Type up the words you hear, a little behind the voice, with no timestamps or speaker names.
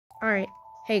Alright,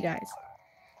 hey guys,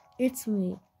 it's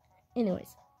me.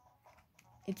 Anyways,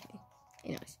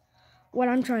 what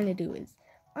I'm trying to do is,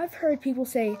 I've heard people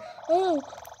say, oh,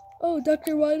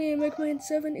 Dr. Wily in Mega Man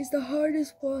 7 is the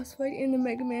hardest boss fight in the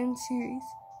Mega Man series.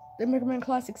 The Mega Man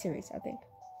Classic series, I think.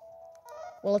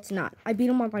 Well, it's not. I beat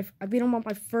him on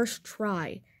my first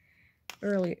try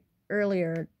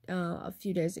earlier a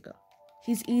few days ago.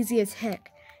 He's easy as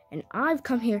heck, and I've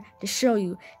come here to show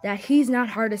you that he's not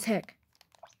hard as heck.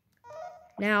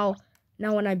 Now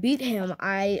when I beat him,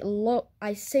 I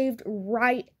saved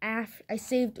right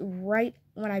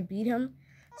when I beat him,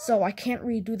 so I can't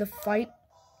redo the fight.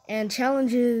 And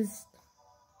challenge didn't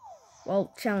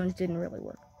really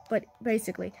work. But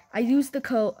basically, I used the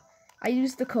code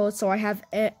so I have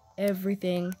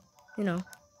everything,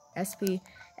 SP,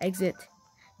 exit,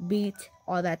 beat,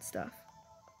 all that stuff.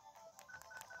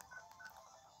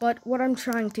 But what I'm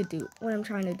trying to do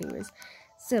is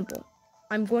simple.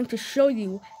 I'm going to show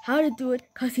you how to do it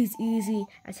because he's easy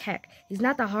as heck. He's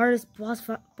not the hardest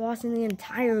boss in the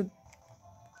entire,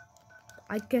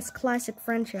 I guess, classic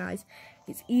franchise.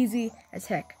 He's easy as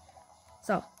heck.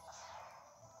 So, of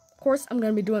course, I'm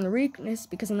going to be doing the weakness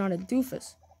because I'm not a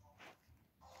doofus.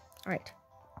 Alright.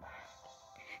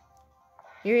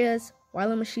 Here he is,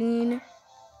 Wily Machine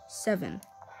 7.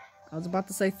 I was about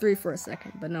to say 3 for a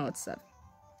second, but no, it's 7.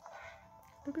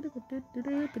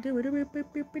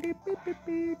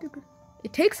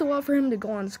 It takes a while for him to go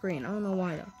on screen. I don't know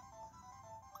why though.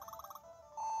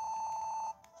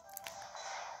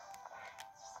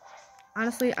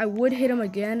 Honestly, I would hit him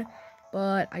again,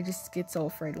 but I just get so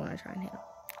afraid when I try and hit him.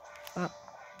 Bop.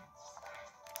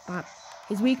 Bop.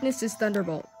 His weakness is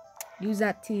Thunderbolt. Use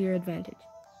that to your advantage.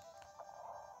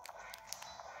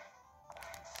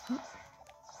 Huh.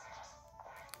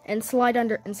 And slide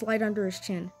under his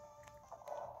chin.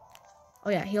 Oh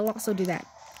yeah, he'll also do that.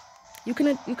 You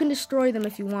can destroy them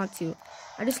if you want to.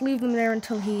 I just leave them there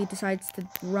until he decides to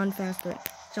run faster.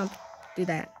 Jump, do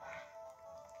that.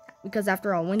 Because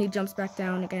after all, when he jumps back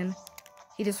down again,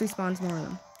 he just respawns more of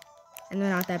them. And they're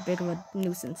not that big of a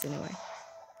nuisance anyway.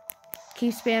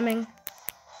 Keep spamming.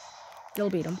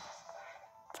 You'll beat him.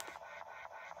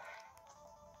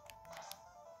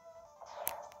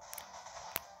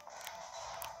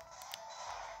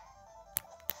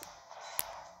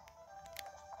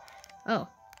 Oh.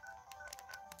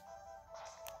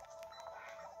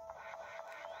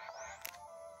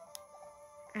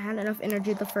 I had enough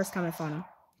energy the first time I fought him.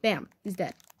 Bam, he's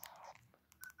dead.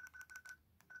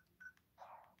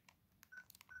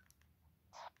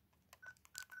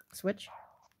 Switch.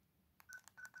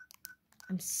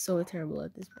 I'm so terrible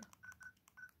at this one.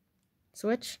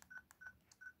 Switch.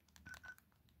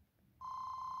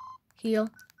 Heal.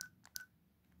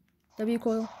 W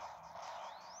coil.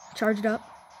 Charge it up.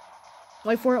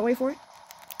 Wait for it, wait for it.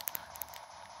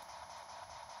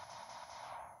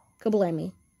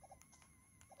 Kablammy.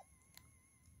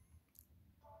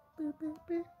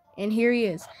 And here he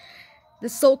is. The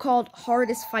so-called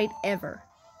hardest fight ever.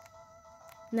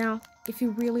 Now, if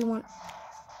you really want...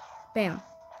 Bam.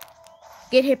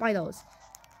 Get hit by those.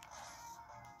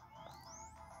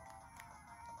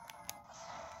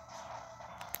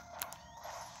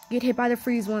 Get hit by the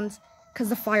freeze ones, because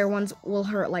the fire ones will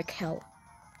hurt like hell.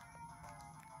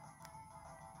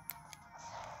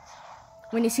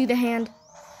 When you see the hand...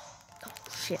 Oh,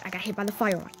 shit, I got hit by the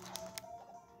fire one.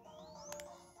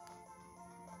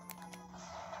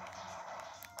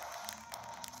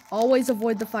 Always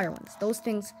avoid the fire ones. Those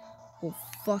things will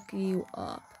fuck you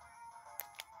up.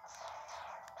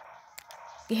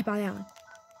 Get hit by that one.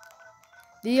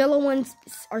 The yellow ones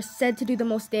are said to do the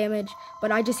most damage,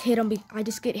 but I just hit them. I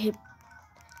just get hit.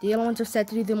 The yellow ones are said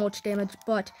to do the most damage,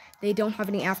 but they don't have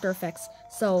any after effects,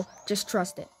 so just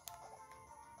trust it.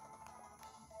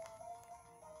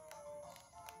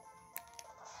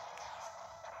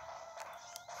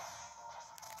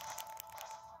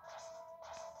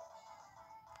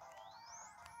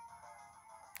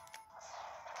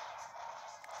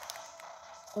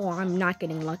 Oh, I'm not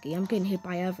getting lucky. I'm getting hit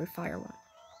by every fire one.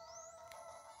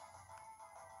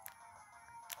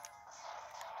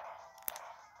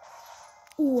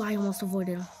 Ooh, I almost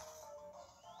avoided him.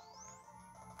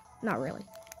 Not really.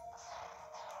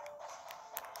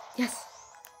 Yes.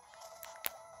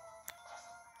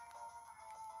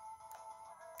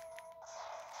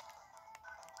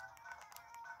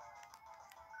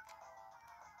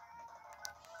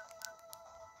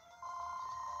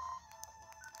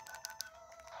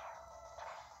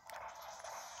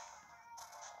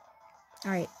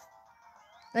 Alright.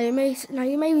 Now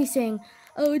you may be saying,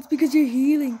 oh, it's because you're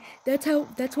healing. That's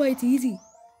why it's easy.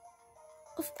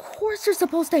 Of course you're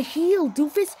supposed to heal,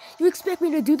 doofus. You expect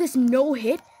me to do this no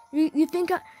hit? You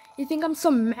think I'm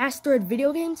some master at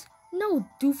video games? No,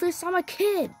 doofus, I'm a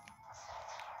kid.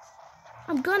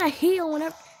 I'm gonna heal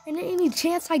whenever and any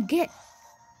chance I get.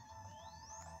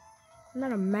 I'm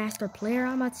not a master player,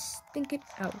 I'm a stinking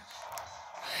ouch.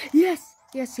 Yes.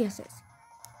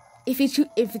 If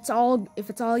it's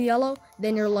all yellow,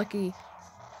 then you're lucky.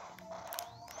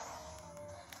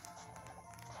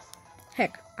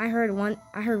 Heck, I heard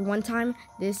one time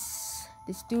this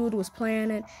dude was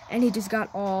playing it and he just got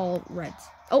all reds.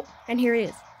 Oh, and here he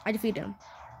is. I defeated him.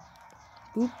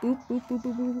 Boop boop boop boop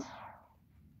boop boop.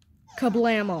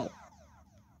 Kablamo.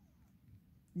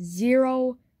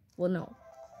 0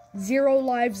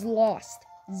 lives lost.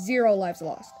 0 lives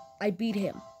lost. I beat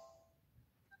him.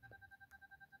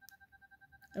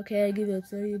 Okay, I give up.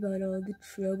 Sorry about all the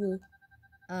trouble.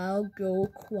 I'll go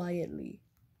quietly.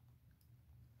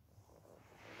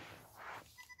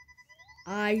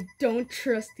 I don't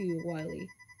trust you, Wily.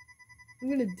 I'm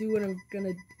gonna do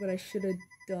what I should have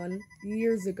done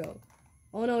years ago.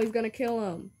 Oh no, he's gonna kill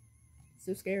him.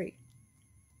 So scary.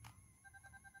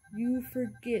 You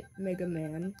forget, Mega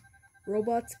Man.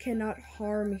 Robots cannot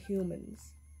harm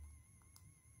humans.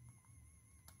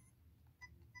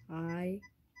 I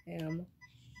am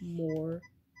more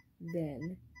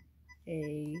than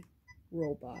a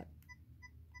robot.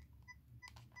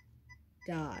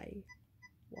 Die,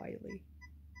 Wily.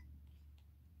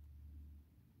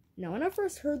 Now, when I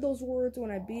first heard those words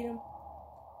when I beat him,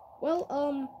 well,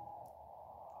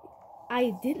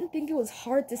 I didn't think it was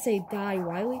hard to say die,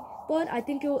 Wily, but I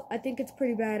think it's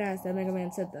pretty badass that Mega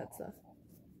Man said that stuff.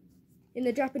 In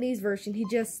the Japanese version, he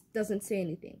just doesn't say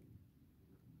anything,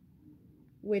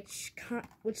 which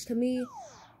to me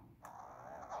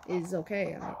is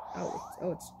okay.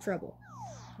 It's trouble.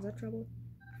 Is that trouble?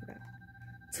 I forgot.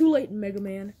 Too late, Mega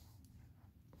Man.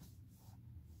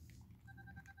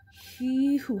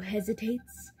 He who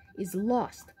hesitates is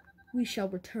lost. We shall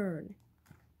return.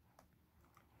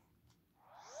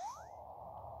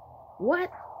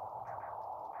 What?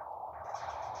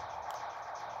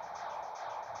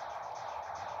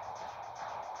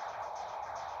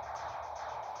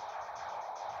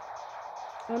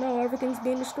 Oh no, everything's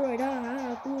being destroyed.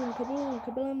 Boom, kaboom,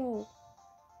 kablamo.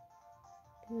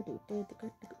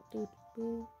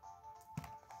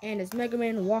 And as Mega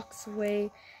Man walks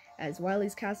away, as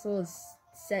Wily's castle is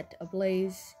set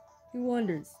ablaze, he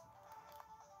wonders,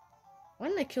 why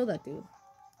didn't I kill that dude?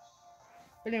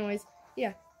 But anyways,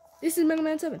 yeah, this is Mega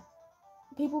Man 7.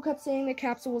 People kept saying the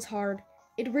capsule was hard.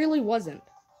 It really wasn't.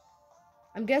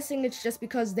 I'm guessing it's just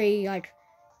because they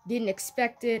didn't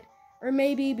expect it, or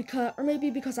maybe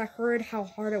because I heard how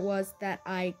hard it was that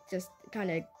I just kind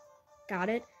of got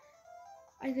it.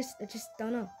 I just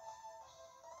don't know.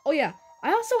 Oh yeah,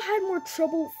 I also had more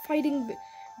trouble fighting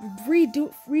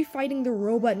refighting the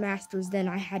robot masters than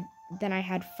I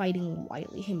had fighting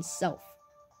Wily himself.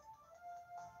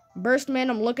 Burstman,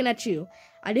 I'm looking at you.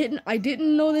 I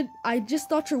didn't know that. I just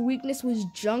thought your weakness was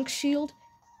junk shield,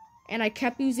 and I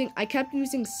kept using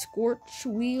Scorch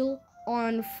Wheel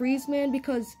on Freezeman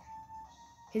because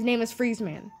his name is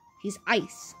Freezeman. He's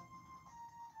ice.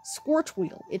 Scorch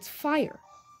Wheel, it's fire.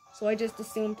 So I just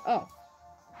assumed, oh,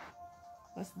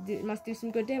 must do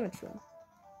some good damage to him.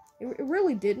 It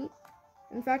really didn't.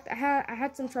 In fact, I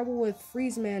had some trouble with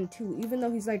Freezeman too, even though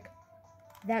he's like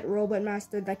that robot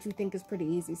master that you think is pretty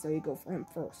easy, so you go for him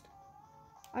first.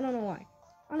 I don't know why.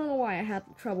 I don't know why I had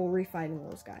trouble refighting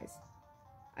those guys.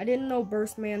 I didn't know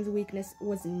Burstman's weakness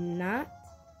was not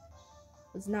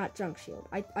junk shield.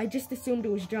 I just assumed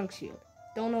it was junk shield.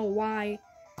 Don't know why.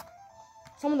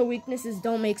 Some of the weaknesses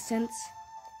don't make sense.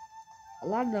 A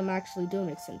lot of them actually do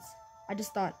make sense. I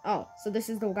just thought, oh, so this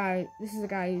is the guy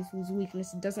whose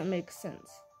weakness doesn't make sense.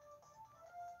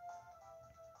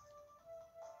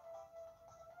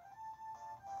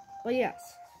 But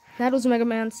yes, that was Mega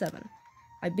Man 7.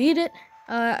 I beat it,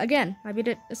 again. I beat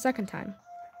it a second time.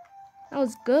 That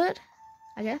was good,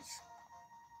 I guess.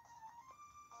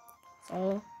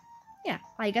 So, yeah,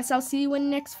 I guess I'll see you in the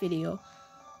next video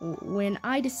when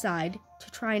I decide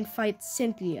to try and fight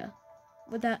Cynthia.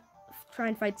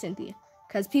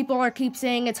 Because people keep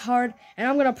saying it's hard, and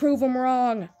I'm gonna prove them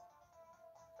wrong.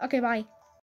 Okay, bye.